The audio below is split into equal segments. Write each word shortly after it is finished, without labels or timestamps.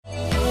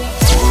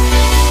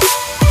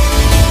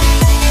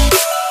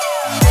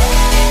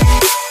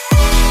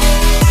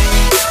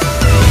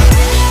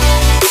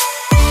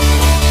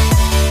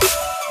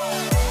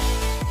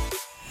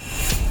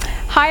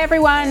Hi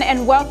everyone,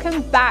 and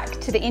welcome back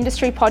to the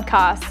Industry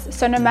Podcast.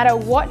 So no matter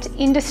what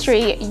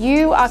industry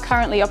you are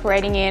currently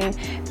operating in,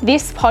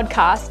 this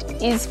podcast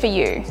is for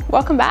you.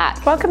 Welcome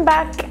back. Welcome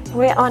back.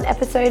 We're on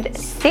episode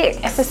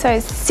 6.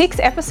 6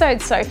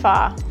 episodes so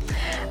far.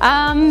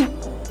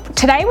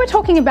 Today we're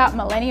talking about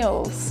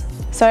millennials.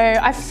 So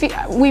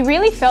we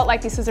really felt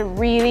like this was a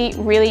really,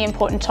 really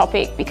important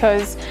topic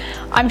because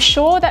I'm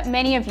sure that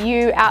many of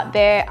you out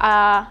there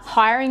are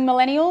hiring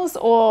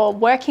millennials or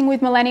working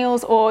with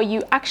millennials, or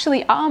you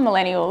actually are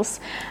millennials.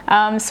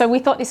 So we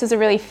thought this was a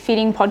really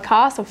fitting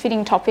podcast or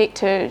fitting topic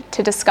to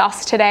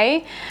discuss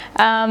today.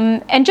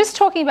 And just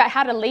talking about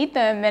how to lead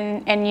them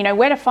and you know,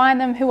 where to find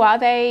them, who are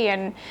they,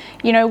 and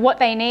you know, what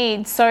they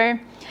need. So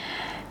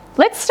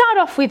let's start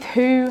off with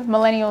who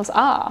millennials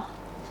are.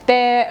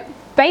 They're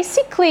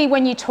basically,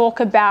 when you talk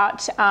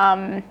about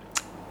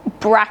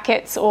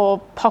brackets or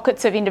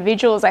pockets of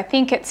individuals, I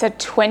think it's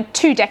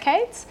 2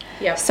 decades.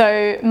 Yep.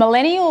 So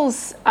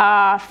millennials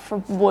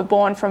were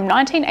born from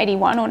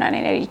 1981 or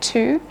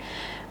 1982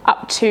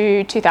 up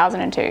to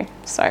 2002.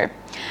 So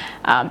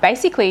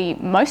basically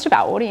most of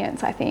our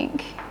audience, I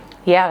think.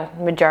 Yeah,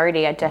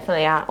 majority are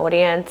definitely our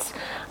audience.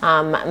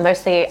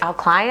 Mostly our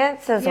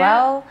clients as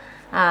well.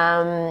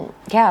 A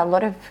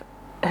lot of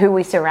who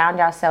we surround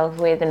ourselves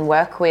with and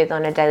work with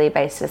on a daily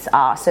basis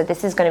are. So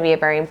this is going to be a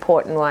very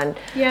important one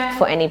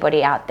for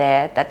anybody out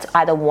there that's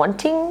either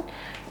wanting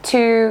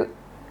to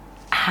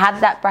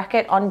have that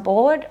bracket on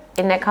board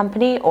in their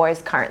company or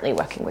is currently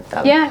working with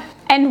them. Yeah,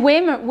 and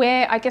we're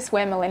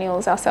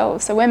millennials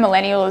ourselves. So we're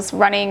millennials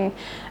running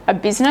a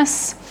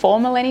business for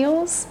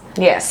millennials.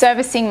 Yeah.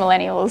 Servicing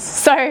millennials.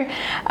 So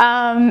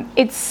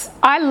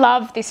I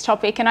love this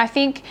topic, and I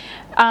think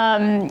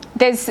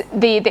there's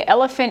the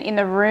elephant in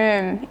the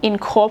room in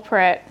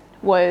corporate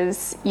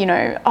was, you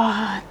know,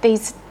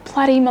 these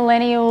bloody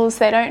millennials,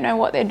 they don't know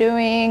what they're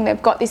doing,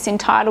 they've got this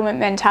entitlement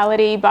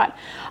mentality. But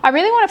I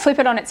really want to flip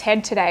it on its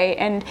head today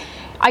and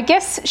I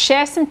guess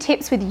share some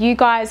tips with you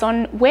guys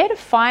on where to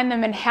find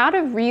them and how to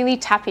really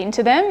tap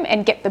into them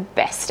and get the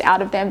best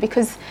out of them,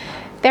 because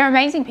they're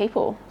amazing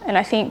people, and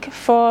I think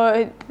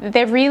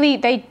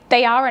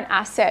they are an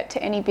asset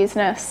to any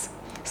business.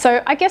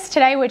 So I guess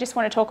today we just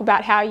want to talk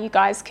about how you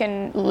guys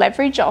can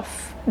leverage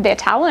off their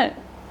talent,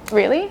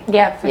 really.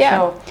 Yeah, for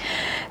sure.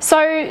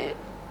 So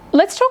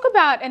let's talk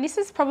about, and this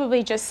is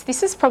probably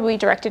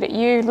directed at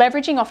you,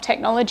 leveraging off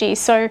technology.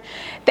 So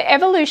the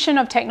evolution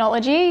of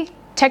technology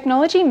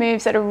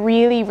moves at a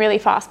really, really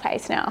fast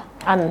pace now.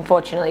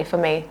 Unfortunately for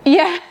me.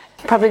 Yeah.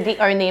 Probably the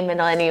only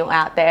millennial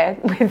out there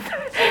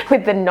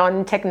with the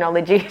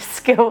non-technology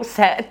skill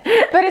set.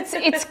 But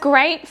it's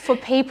great for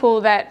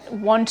people that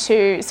want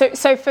to.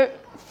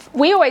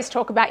 We always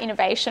talk about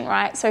innovation,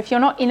 right? So if you're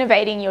not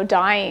innovating, you're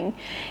dying.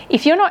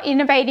 If you're not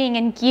innovating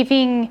and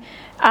giving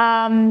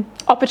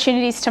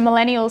opportunities to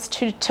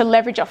millennials to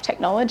leverage off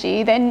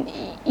technology, then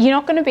you're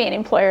not going to be an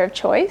employer of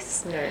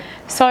choice. No.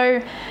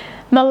 So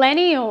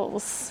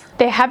millennials,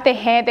 they have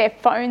their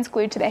phones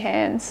glued to their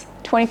hands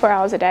 24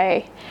 hours a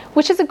day,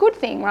 which is a good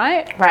thing,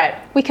 right? Right.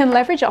 We can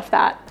leverage off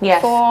that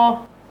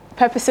for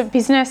purpose of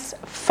business,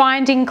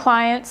 finding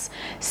clients,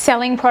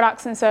 selling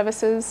products and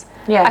services.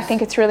 Yes. I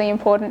think it's really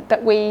important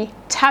that we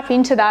tap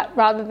into that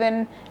rather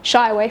than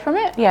shy away from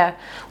it. Yeah.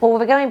 Well,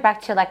 we're going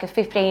back to like a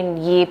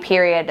 15-year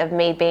period of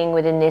me being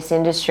within this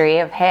industry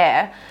of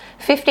hair.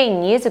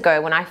 15 years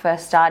ago when I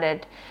first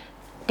started,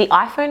 the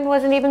iPhone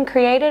wasn't even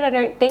created, I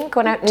don't think.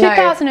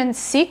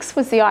 2006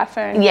 was the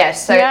iPhone.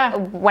 Yes,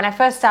 when I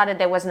first started,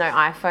 there was no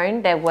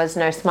iPhone, there was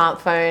no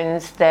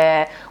smartphones,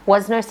 there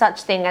was no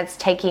such thing as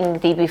taking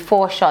the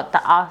before shot,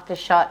 the after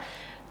shot,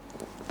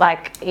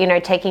 like, you know,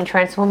 taking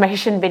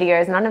transformation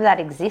videos. None of that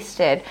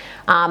existed.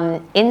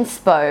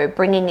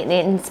 Bringing in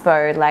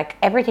inspo, like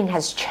everything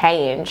has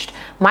changed.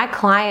 My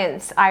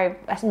clients, I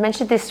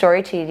mentioned this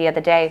story to you the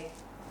other day.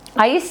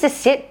 I used to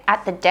sit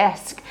at the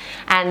desk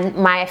and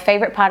my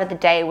favorite part of the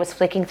day was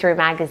flicking through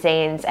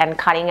magazines and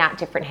cutting out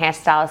different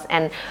hairstyles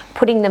and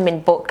putting them in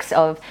books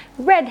of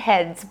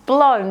redheads,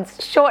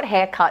 blondes, short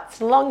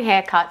haircuts, long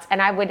haircuts,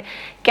 and I would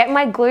get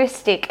my glue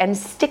stick and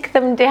stick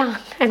them down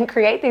and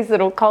create these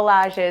little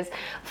collages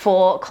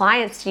for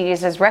clients to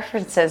use as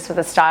references for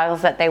the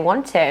styles that they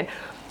wanted.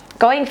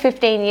 Going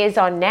 15 years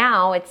on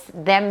now, it's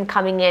them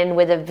coming in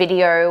with a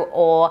video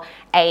or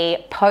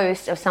a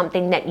post of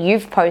something that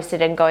you've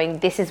posted and going,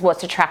 this is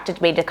what's attracted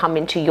me to come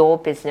into your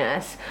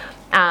business.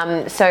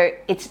 So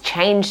it's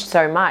changed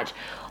so much.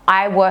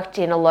 I worked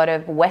in a lot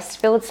of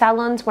Westfield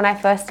salons when I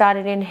first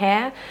started in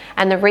hair,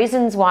 and the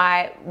reasons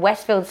why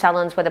Westfield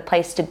salons were the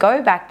place to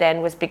go back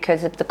then was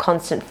because of the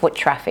constant foot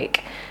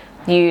traffic.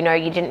 You know,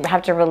 you didn't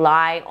have to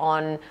rely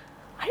on,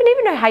 I don't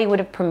even know how you would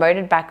have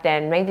promoted back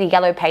then. Maybe the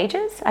Yellow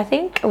Pages, I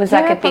think. It was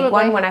like a big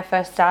one when I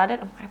first started.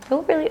 I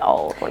feel really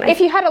old. If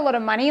you had a lot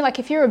of money, like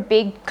if you're a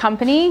big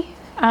company,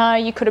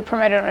 you could have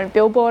promoted on a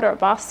billboard or a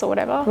bus or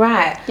whatever.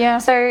 Right. Yeah.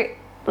 So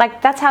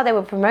like that's how they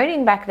were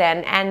promoting back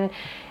then. And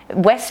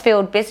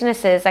Westfield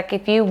businesses, like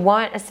if you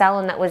weren't a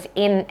salon that was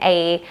in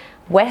a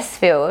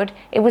Westfield,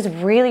 it was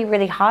really,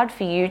 really hard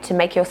for you to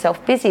make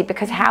yourself busy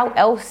because how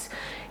else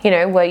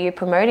were you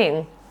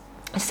promoting?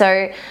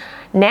 So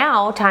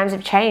now times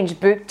have changed.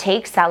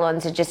 Boutique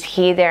salons are just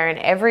here, there, and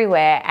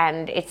everywhere,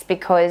 and it's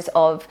because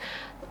of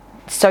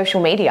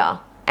social media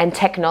and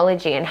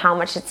technology and how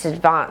much it's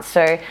advanced.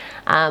 So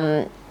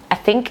I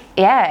think,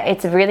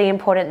 it's really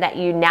important that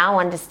you now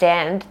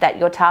understand that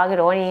your target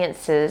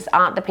audiences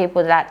aren't the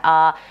people that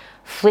are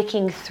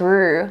flicking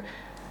through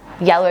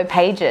yellow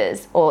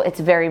pages, or it's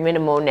very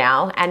minimal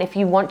now. And if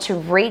you want to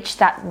reach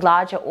that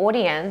larger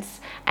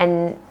audience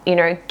and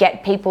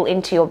get people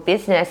into your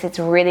business, it's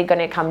really going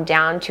to come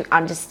down to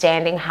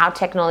understanding how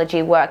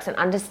technology works and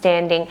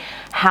understanding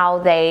how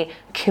they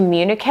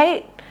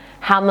communicate,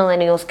 how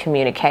millennials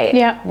communicate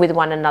with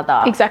one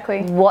another.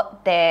 Exactly.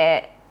 What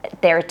their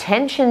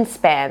attention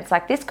spans.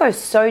 Like, this goes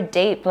so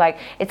deep. Like,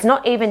 it's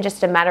not even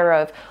just a matter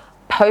of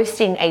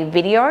posting a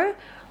video.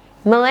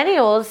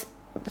 Millennials,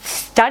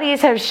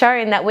 studies have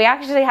shown that we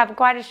actually have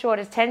quite a short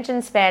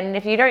attention span, and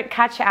if you don't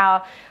catch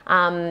our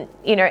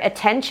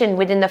attention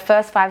within the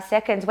first 5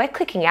 seconds, we're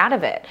clicking out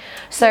of it.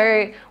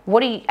 So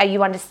are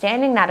you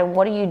understanding that, and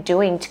what are you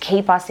doing to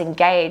keep us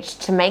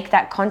engaged, to make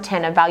that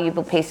content a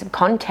valuable piece of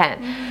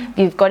content?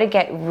 You've got to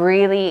get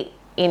really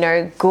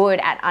good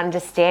at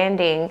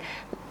understanding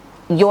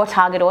your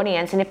target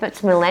audience. And if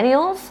it's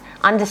millennials,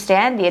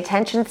 understand the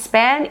attention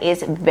span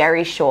is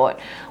very short.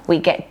 We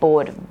get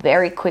bored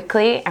very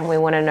quickly, and we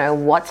want to know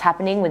what's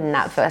happening within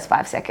that first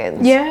 5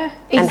 seconds. Yeah,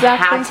 exactly. And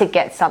how to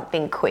get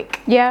something quick.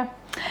 Yeah.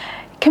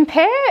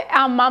 Compare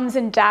our mums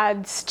and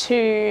dads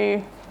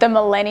to the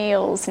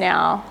millennials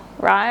now,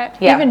 right?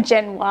 Yeah. Even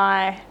Gen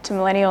Y to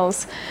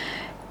millennials.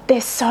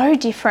 They're so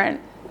different.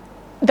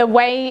 The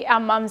way our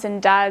mums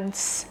and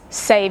dads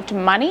saved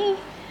money,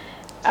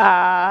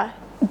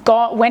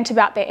 went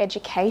about their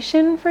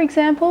education, for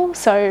example.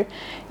 So,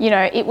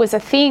 it was a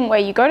thing where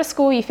you go to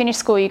school, you finish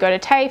school, you go to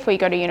TAFE or you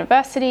go to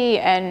university,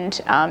 and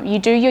you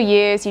do your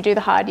years, you do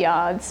the hard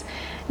yards.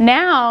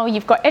 Now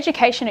you've got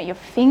education at your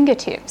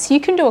fingertips. You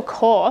can do a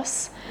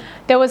course.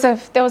 There was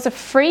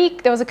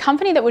a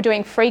company that were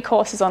doing free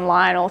courses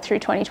online all through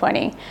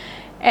 2020.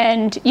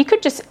 And you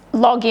could just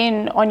log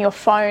in on your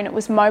phone. It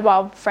was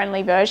mobile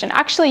friendly version.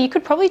 Actually, you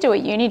could probably do a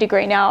uni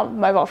degree now,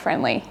 mobile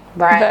friendly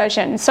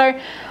version. So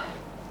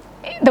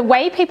the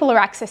way people are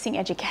accessing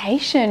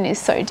education is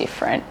so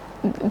different.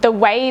 The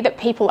way that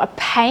people are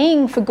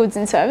paying for goods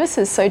and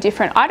services is so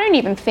different. I don't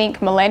even think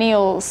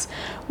millennials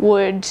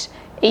would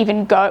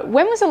even go.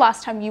 When was the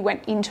last time you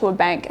went into a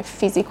bank, a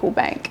physical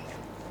bank?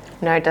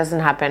 No, it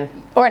doesn't happen.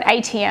 Or an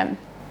ATM.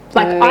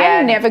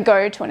 I never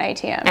go to an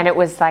ATM. And it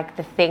was like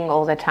the thing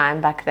all the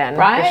time back then,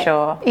 right? For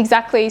sure.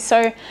 Exactly.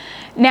 So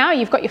now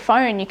you've got your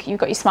phone, you've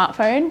got your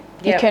smartphone,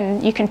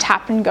 you can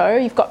tap and go.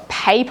 You've got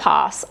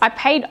PayPass.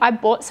 I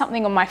bought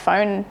something on my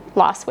phone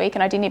last week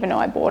and I didn't even know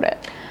I bought it.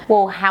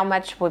 Well, how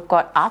much we've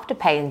got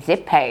Afterpay and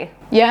ZipPay.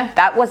 Yeah.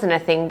 That wasn't a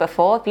thing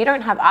before. If you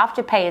don't have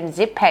Afterpay and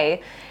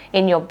ZipPay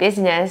in your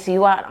business,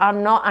 you are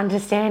not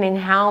understanding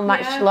how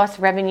much lost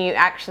revenue you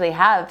actually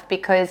have,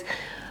 because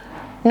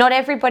not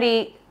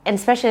everybody, and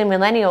especially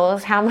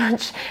millennials, how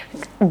much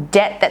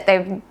debt that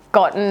they've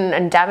gotten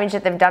and damage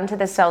that they've done to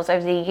themselves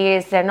over the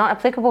years, they're not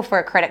applicable for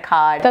a credit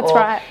card. That's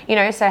right.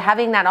 So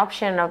having that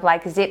option of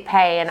like ZipPay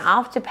and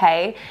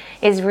Afterpay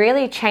is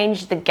really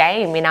changed the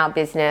game in our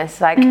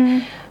business.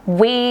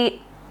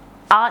 We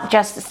aren't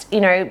just,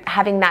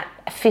 having that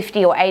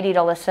 $50 or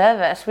 $80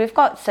 service. We've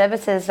got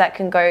services that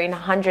can go in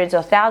hundreds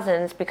or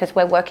thousands because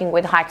we're working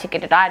with high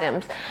ticketed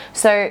items.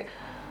 So,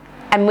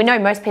 and we know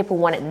most people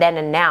want it then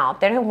and now.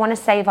 They don't want to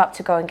save up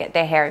to go and get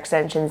their hair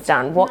extensions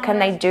done. What can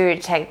they do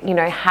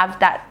to have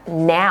that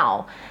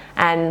now?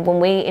 And when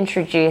we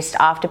introduced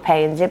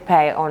Afterpay and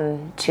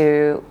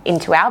ZipPay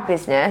into our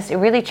business, it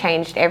really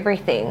changed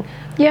everything.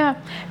 Yeah,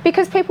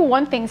 because people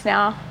want things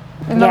now.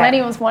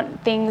 Millennials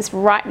want things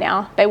right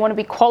now. They want to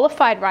be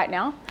qualified right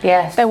now.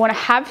 Yes. They want to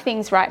have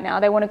things right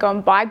now. They want to go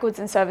and buy goods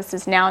and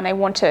services now, and they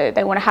want to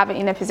have it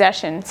in their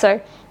possession.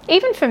 So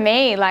even for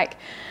me,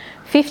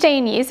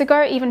 15 years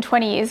ago, even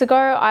 20 years ago,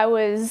 I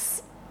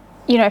was,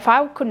 if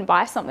I couldn't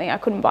buy something, I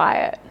couldn't buy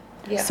it.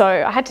 Yeah. So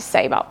I had to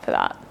save up for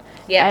that.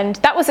 Yeah. And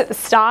that was at the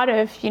start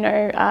of,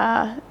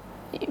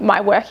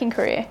 my working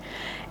career.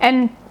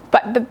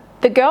 But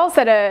the girls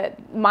that are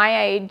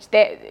my age,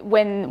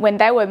 when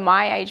they were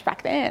my age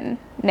back then,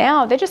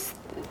 now they're just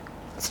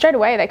straight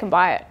away they can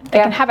buy it. They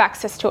can have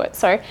access to it.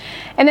 So,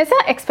 and there's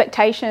that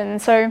expectation.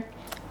 So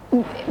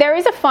there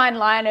is a fine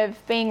line of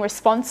being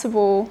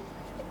responsible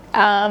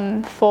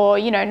for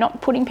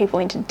not putting people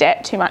into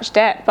too much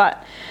debt,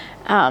 but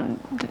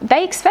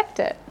they expect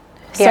it.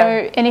 So,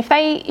 and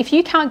if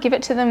you can't give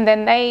it to them,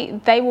 then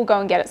they will go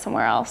and get it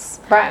somewhere else.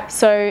 Right.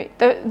 So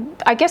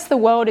I guess the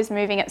world is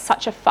moving at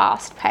such a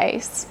fast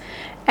pace,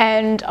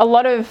 and a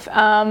lot of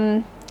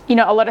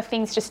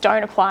things just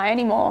don't apply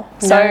anymore.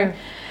 No. So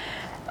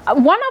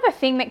one other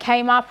thing that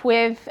came up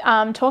with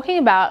talking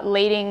about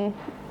leading,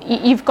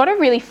 you've got to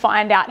really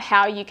find out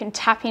how you can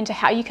tap into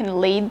how you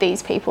can lead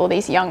these people,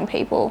 these young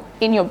people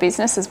in your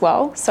business as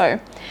well. So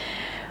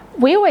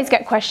we always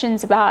get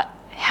questions about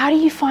how do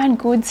you find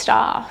good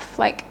staff?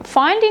 Like,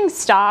 finding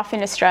staff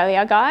in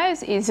Australia,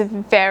 guys, is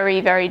very,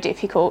 very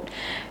difficult.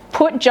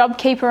 Put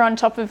JobKeeper on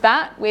top of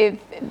that with,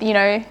 you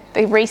know,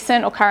 the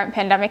recent or current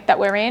pandemic that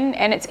we're in,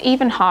 and it's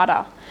even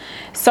harder.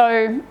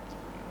 So,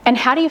 and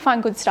how do you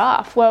find good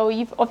staff? Well,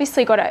 you've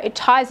obviously got to, it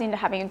ties into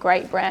having a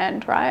great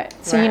brand, right?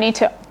 So you need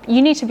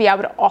to be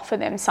able to offer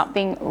them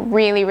something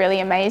really, really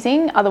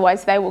amazing.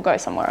 Otherwise, they will go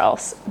somewhere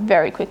else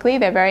very quickly.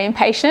 They're very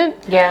impatient.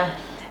 Yeah.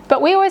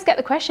 But we always get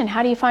the question,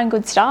 how do you find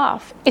good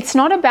staff? It's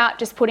not about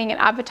just putting an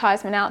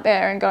advertisement out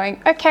there and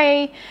going,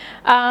 okay,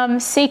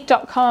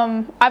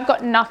 Seek.com. I've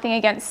got nothing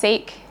against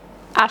Seek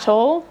at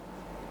all,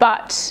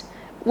 but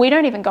we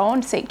don't even go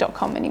on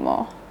Seek.com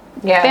anymore.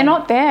 Yeah. They're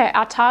not there.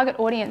 Our target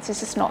audience is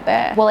just not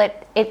there. Well,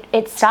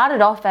 it started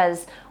off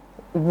as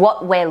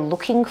what we're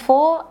looking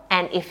for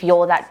and if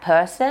you're that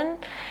person.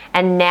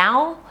 And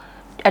now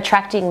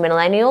attracting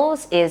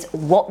millennials is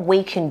what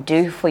we can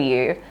do for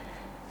you.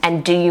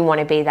 And do you want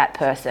to be that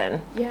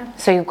person? Yeah.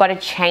 So you've got to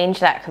change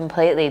that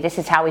completely. This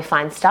is how we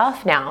find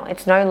staff now.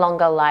 It's no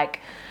longer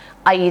like,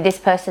 are you this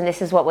person? This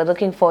is what we're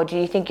looking for. Do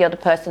you think you're the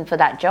person for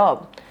that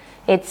job?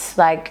 It's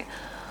like,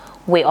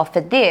 we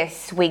offer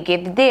this, we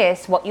give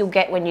this, what you'll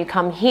get when you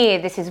come here,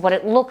 this is what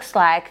it looks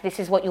like, this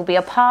is what you'll be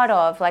a part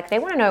of. Like, they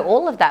want to know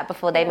all of that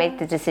before they make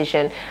the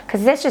decision,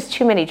 because there's just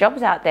too many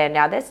jobs out there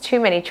now. There's too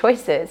many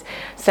choices.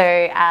 So,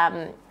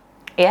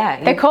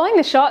 yeah. They're calling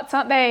the shots,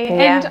 aren't they?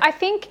 Yeah. And I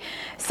think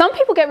some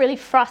people get really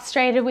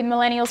frustrated with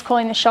millennials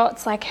calling the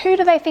shots. Like, who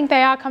do they think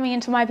they are coming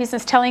into my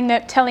business telling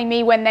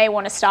me when they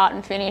want to start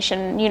and finish,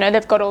 and, you know,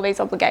 they've got all these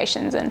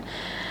obligations.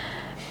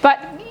 But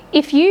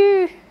if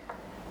you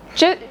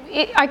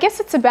I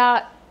guess it's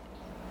about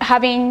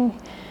having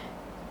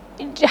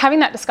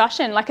that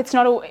discussion. Like,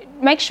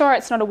 make sure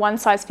it's not a one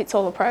size fits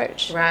all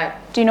approach. Right.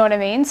 Do you know what I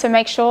mean? So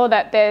make sure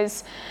that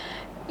there's,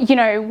 you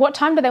know, what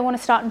time do they want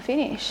to start and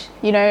finish?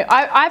 You know,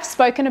 I've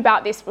spoken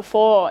about this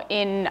before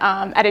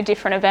at a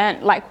different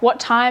event. Like, what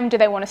time do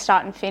they want to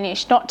start and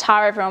finish? Not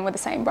tar everyone with the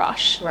same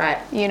brush. Right.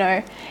 You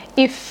know,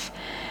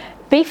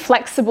 be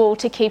flexible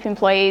to keep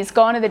employees.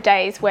 Go on to the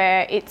days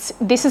where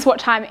this is what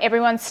time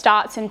everyone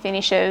starts and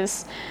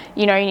finishes.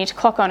 You know, you need to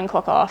clock on and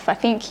clock off. I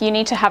think you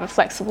need to have a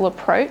flexible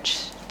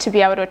approach to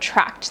be able to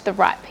attract the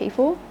right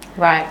people.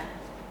 Right.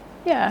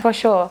 Yeah. For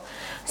sure.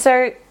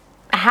 So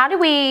how do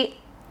we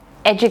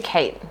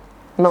educate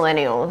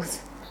millennials?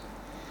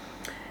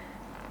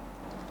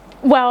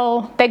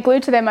 Well, they're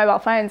glued to their mobile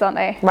phones, aren't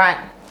they? Right.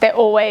 They're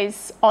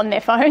always on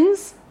their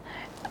phones.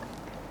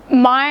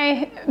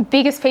 My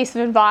biggest piece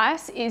of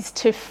advice is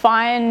to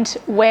find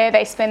where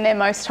they spend their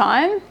most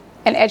time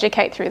and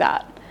educate through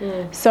that.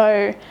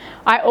 So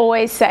I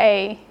always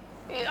say,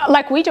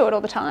 like, we do it all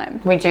the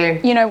time. We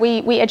do. You know,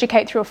 we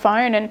educate through a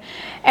phone, and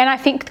I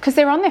think because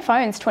they're on their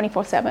phones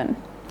 24/7.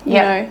 You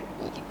know,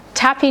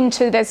 tap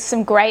into, there's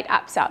some great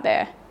apps out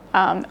there.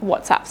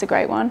 WhatsApp's a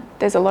great one.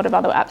 There's a lot of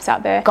other apps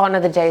out there. Gone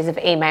are the days of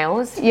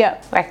emails. Yeah.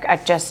 Like,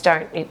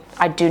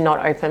 I do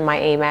not open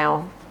my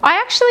email. I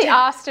actually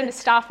asked a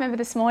staff member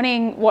this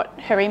morning what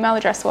her email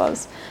address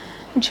was,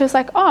 and she was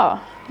like,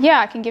 oh, yeah,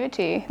 I can give it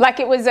to you.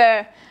 Like, it was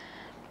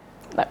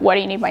like, what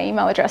do you need my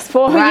email address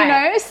for? Right.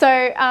 You know?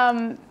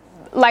 So,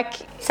 like,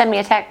 send me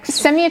a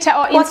text. or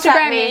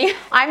Instagram me.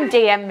 I'm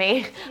DM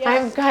me.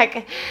 Yeah.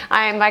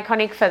 I'm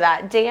iconic for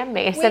that. DM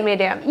me. Send me a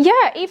DM.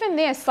 Yeah, even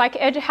this, like,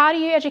 how do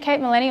you educate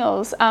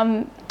millennials?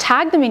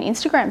 Tag them in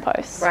Instagram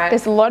posts. Right.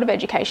 There's a lot of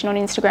education on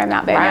Instagram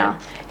out there now.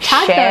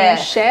 Tag them and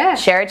share.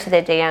 Share it to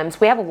their DMs.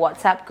 We have a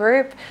WhatsApp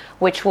group,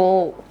 which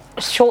we'll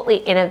shortly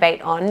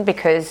innovate on,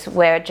 because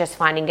we're just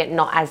finding it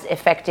not as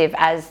effective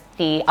as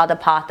the other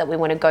path that we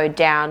want to go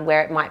down,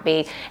 where it might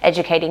be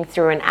educating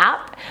through an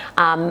app.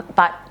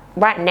 But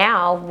right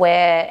now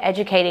we're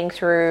educating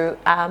through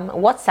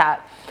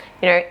WhatsApp.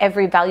 You know,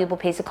 every valuable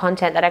piece of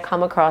content that I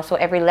come across, or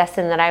every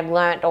lesson that I've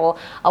learned, or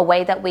a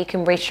way that we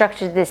can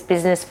restructure this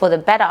business for the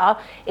better,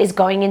 is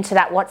going into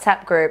that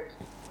WhatsApp group.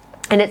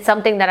 And it's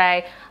something that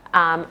I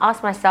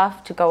ask my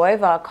staff to go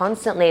over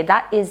constantly.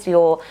 That is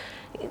your,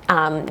 you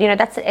know,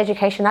 that's the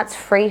education that's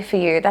free for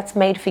you, that's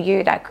made for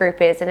you, that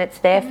group is, and it's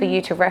there for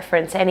you to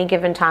reference any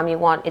given time you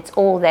want. It's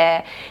all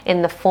there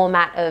in the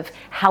format of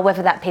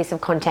however that piece of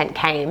content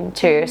came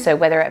to. So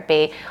whether it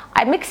be,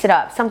 I mix it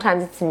up,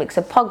 sometimes it's a mix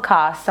of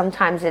podcasts,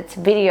 sometimes it's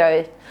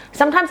video,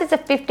 sometimes it's a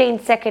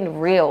 15-second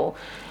reel.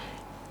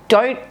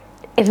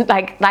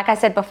 Like I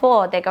said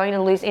before, they're going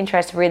to lose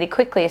interest really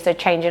quickly, so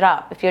change it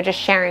up. If you're just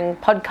sharing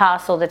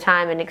podcasts all the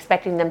time and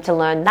expecting them to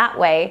learn that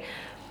way,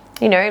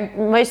 you know,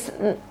 most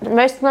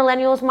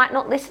millennials might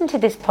not listen to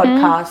this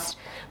podcast,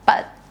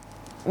 but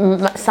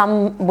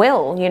some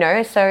will, you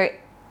know. So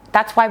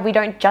that's why we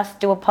don't just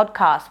do a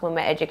podcast when we're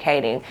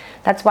educating.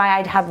 That's why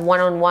I'd have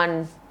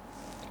one-on-one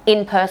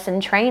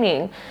in-person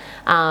training.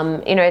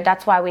 You know,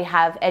 that's why we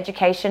have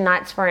education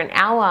nights for an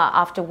hour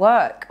after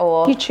work,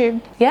 or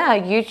YouTube. Yeah,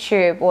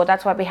 YouTube. Or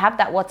that's why we have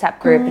that WhatsApp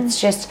group. It's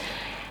just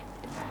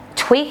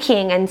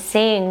tweaking and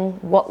seeing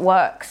what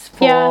works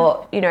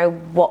for you know,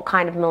 what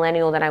kind of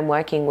millennial that I'm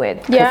working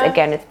with. Because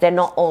again, they're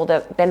not all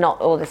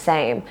the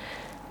same.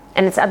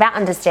 And it's about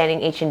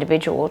understanding each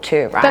individual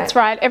too, right? That's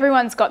right.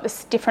 Everyone's got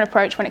this different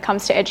approach when it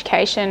comes to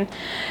education,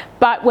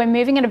 but we're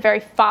moving at a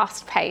very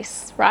fast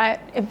pace, right?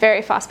 A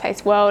very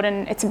fast-paced world,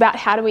 and it's about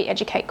how do we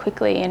educate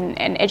quickly and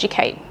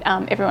educate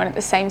everyone at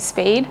the same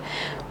speed.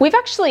 We've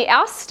actually,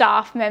 our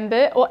staff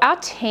member or our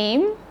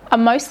team are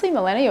mostly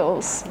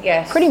millennials.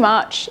 Yes. Pretty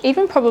much.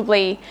 Even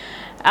probably,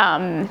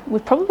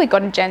 we've probably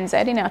got a Gen Z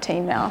in our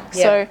team now.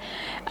 Yeah.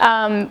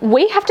 So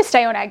we have to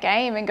stay on our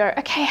game and go,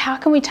 okay, how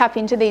can we tap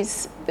into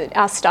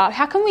our staff?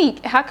 How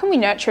can we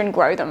nurture and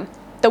grow them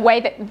the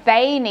way that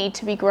they need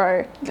to be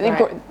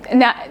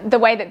the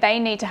way that they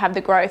need to have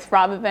the growth,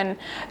 rather than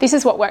this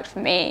is what worked for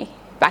me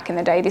back in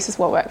the day, this is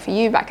what worked for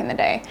you back in the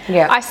day.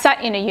 Yeah. I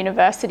sat in a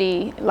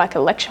university, like a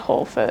lecture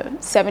hall, for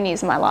 7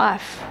 years of my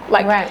life.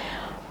 Like, right.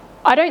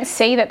 I don't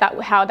see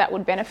how that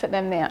would benefit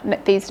them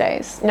these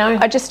days. No.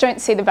 I just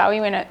don't see the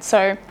value in it.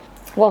 So,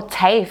 well,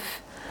 TAFE.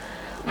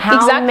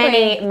 How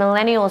many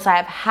millennials I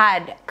have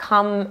had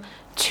come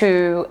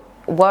to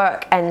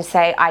work and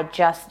say, I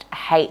just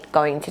hate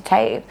going to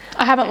TAFE.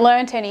 I haven't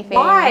learnt anything.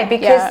 Why?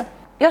 Because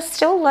you're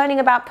still learning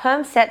about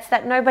perm sets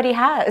that nobody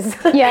has.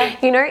 Yeah.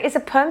 You know, is a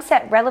perm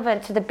set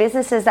relevant to the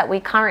businesses that we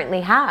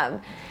currently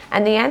have?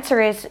 And the answer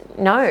is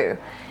no.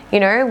 You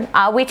know,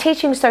 are we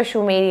teaching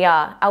social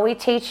media? Are we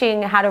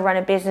teaching how to run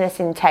a business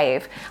in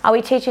TAFE? Are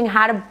we teaching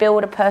how to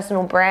build a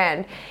personal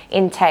brand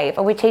in TAFE?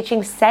 Are we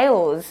teaching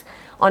sales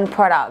on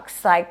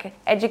products, like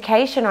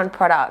education on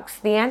products?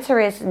 The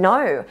answer is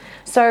no.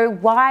 So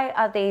why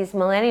are these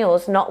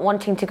millennials not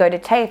wanting to go to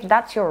TAFE?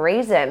 That's your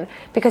reason,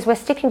 because we're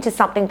sticking to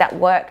something that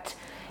worked,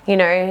 you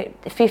know,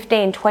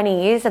 15,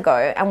 20 years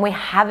ago, and we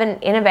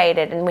haven't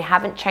innovated and we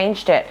haven't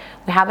changed it.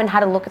 We haven't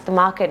had a look at the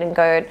market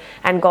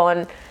and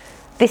gone,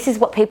 this is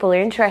what people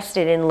are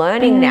interested in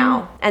learning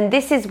now. And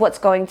this is what's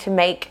going to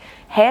make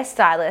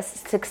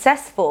hairstylists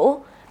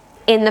successful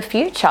in the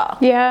future.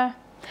 Yeah.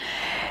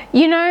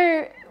 You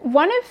know,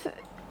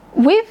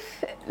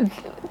 with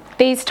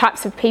these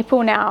types of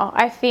people now,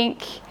 I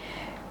think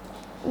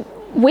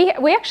we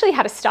actually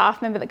had a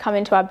staff member that come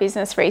into our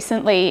business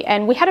recently,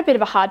 and we had a bit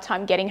of a hard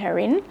time getting her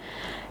in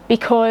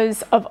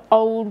because of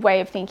old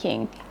way of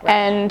thinking. Right.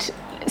 And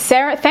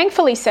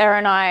thankfully Sarah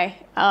and I,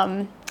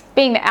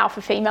 being the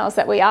alpha females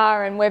that we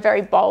are, and we're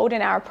very bold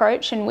in our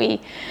approach, and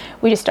we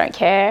just don't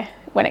care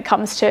when it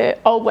comes to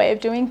old way of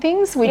doing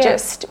things. We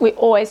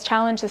always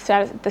challenge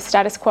the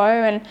status quo.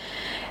 And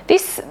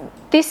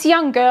this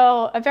young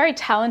girl, a very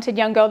talented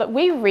young girl that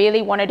we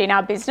really wanted in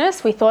our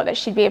business, we thought that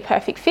she'd be a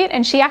perfect fit,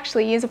 and she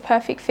actually is a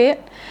perfect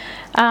fit.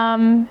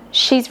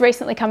 She's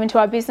recently come into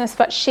our business,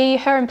 but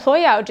her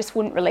employer just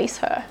wouldn't release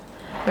her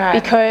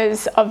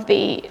because of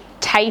the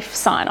TAFE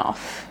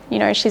sign-off. You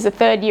know, she's a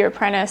third-year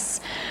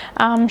apprentice.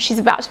 She's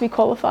about to be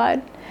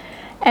qualified.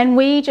 And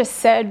we just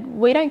said,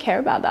 we don't care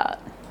about that.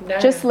 No.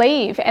 Just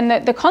leave.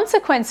 And the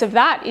consequence of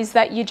that is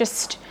that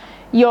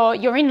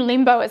you're in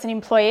limbo as an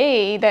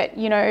employee, that,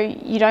 you know,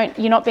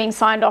 you're not being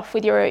signed off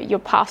with your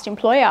past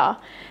employer.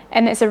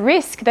 And there's a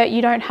risk that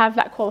you don't have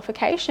that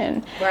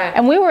qualification. Right.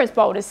 And we were as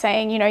bold as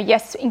saying, you know,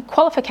 yes,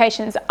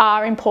 qualifications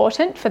are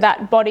important for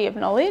that body of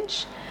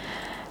knowledge,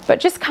 but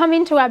just come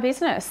into our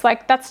business.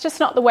 Like, that's just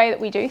not the way that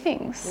we do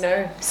things.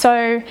 No.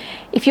 So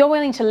if you're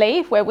willing to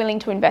leave, we're willing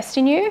to invest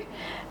in you.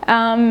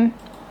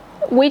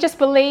 We just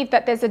believe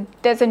that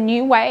there's a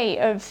new way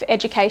of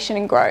education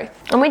and growth.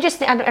 And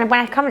when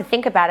I come to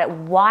think about it,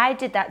 why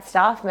did that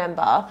staff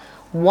member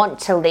want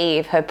to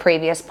leave her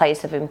previous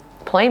place of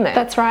employment?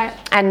 That's right.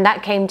 And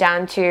that came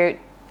down to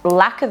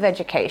lack of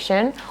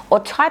education or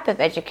type of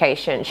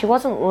education. She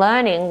wasn't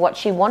learning what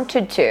she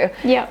wanted to.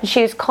 Yeah.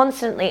 She was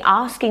constantly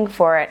asking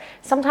for it.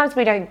 Sometimes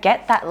we don't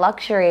get that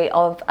luxury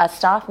of a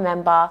staff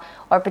member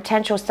or a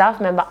potential staff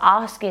member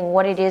asking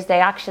what it is they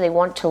actually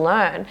want to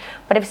learn.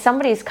 But if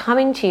somebody's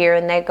coming to you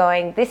and they're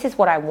going, this is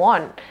what I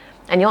want,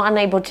 and you're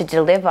unable to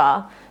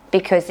deliver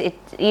because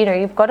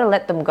you've got to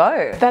let them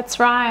go. That's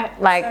right.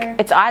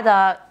 It's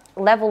either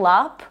level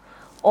up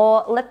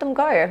or let them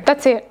go.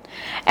 That's it.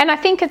 And I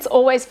think it's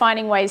always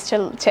finding ways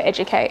to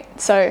educate.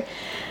 So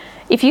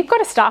if you've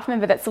got a staff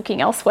member that's looking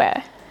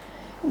elsewhere,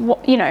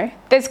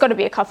 there's got to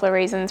be a couple of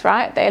reasons,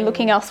 right? They're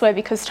looking elsewhere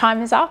because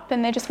time is up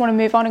and they just want to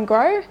move on and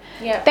grow.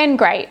 Yeah. Then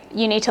great,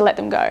 you need to let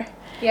them go.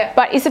 Yeah.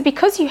 But is it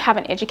because you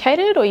haven't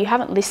educated or you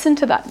haven't listened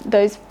to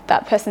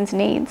that person's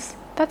needs?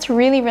 That's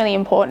really, really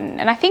important.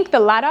 And I think the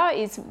latter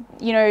is,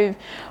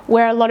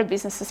 where a lot of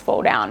businesses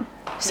fall down.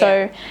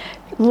 So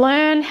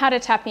learn how to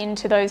tap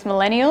into those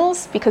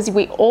millennials, because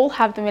we all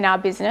have them in our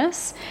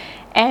business,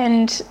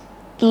 and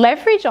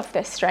leverage off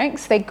their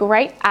strengths. They're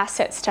great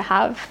assets to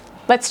have.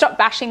 Let's stop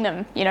bashing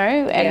them, these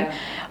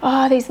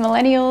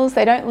millennials,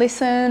 they don't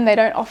listen, they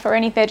don't offer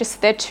anything,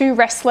 they're too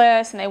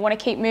restless and they want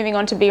to keep moving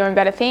on to bigger and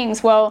better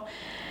things. Well,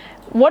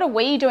 what are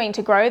we doing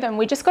to grow them?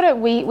 We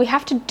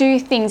have to do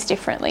things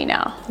differently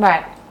now.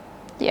 Right.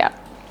 Yeah.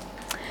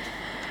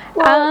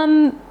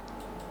 Well,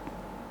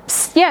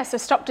 so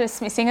stop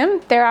dismissing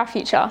them. They're our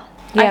future.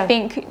 Yeah. I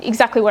think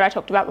exactly what I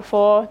talked about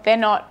before. They're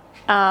not,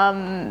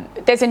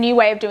 there's a new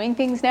way of doing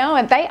things now,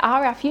 and they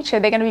are our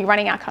future. They're going to be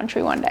running our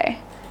country one day.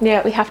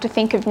 Yeah. We have to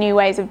think of new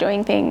ways of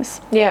doing things.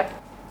 Yeah.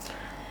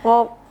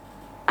 Well,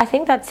 I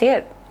think that's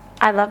it.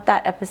 I love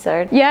that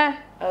episode. Yeah.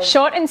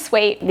 Short and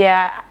sweet.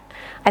 Yeah.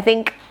 I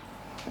think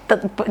the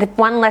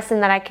one lesson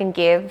that I can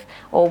give,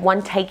 or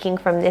one taking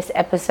from this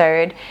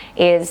episode,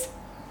 is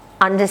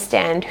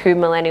understand who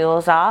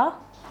millennials are,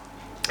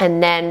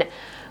 and then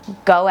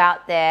go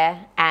out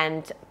there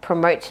and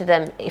promote to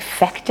them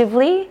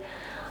effectively.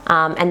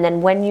 And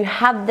then when you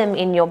have them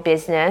in your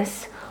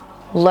business,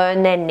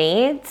 learn their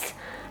needs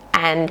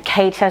and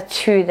cater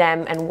to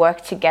them and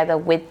work together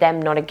with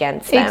them, not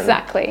against them.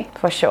 Exactly.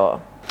 For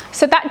sure.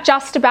 So that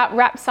just about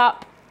wraps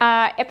up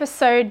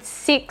episode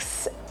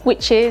 6,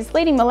 which is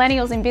leading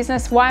millennials in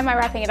business. Why am I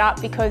wrapping it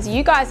up? Because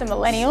you guys are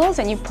millennials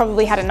and you've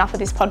probably had enough of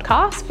this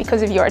podcast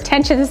because of your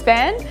attention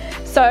span.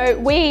 So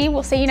we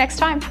will see you next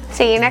time.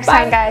 See you next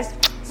Bye. time, guys.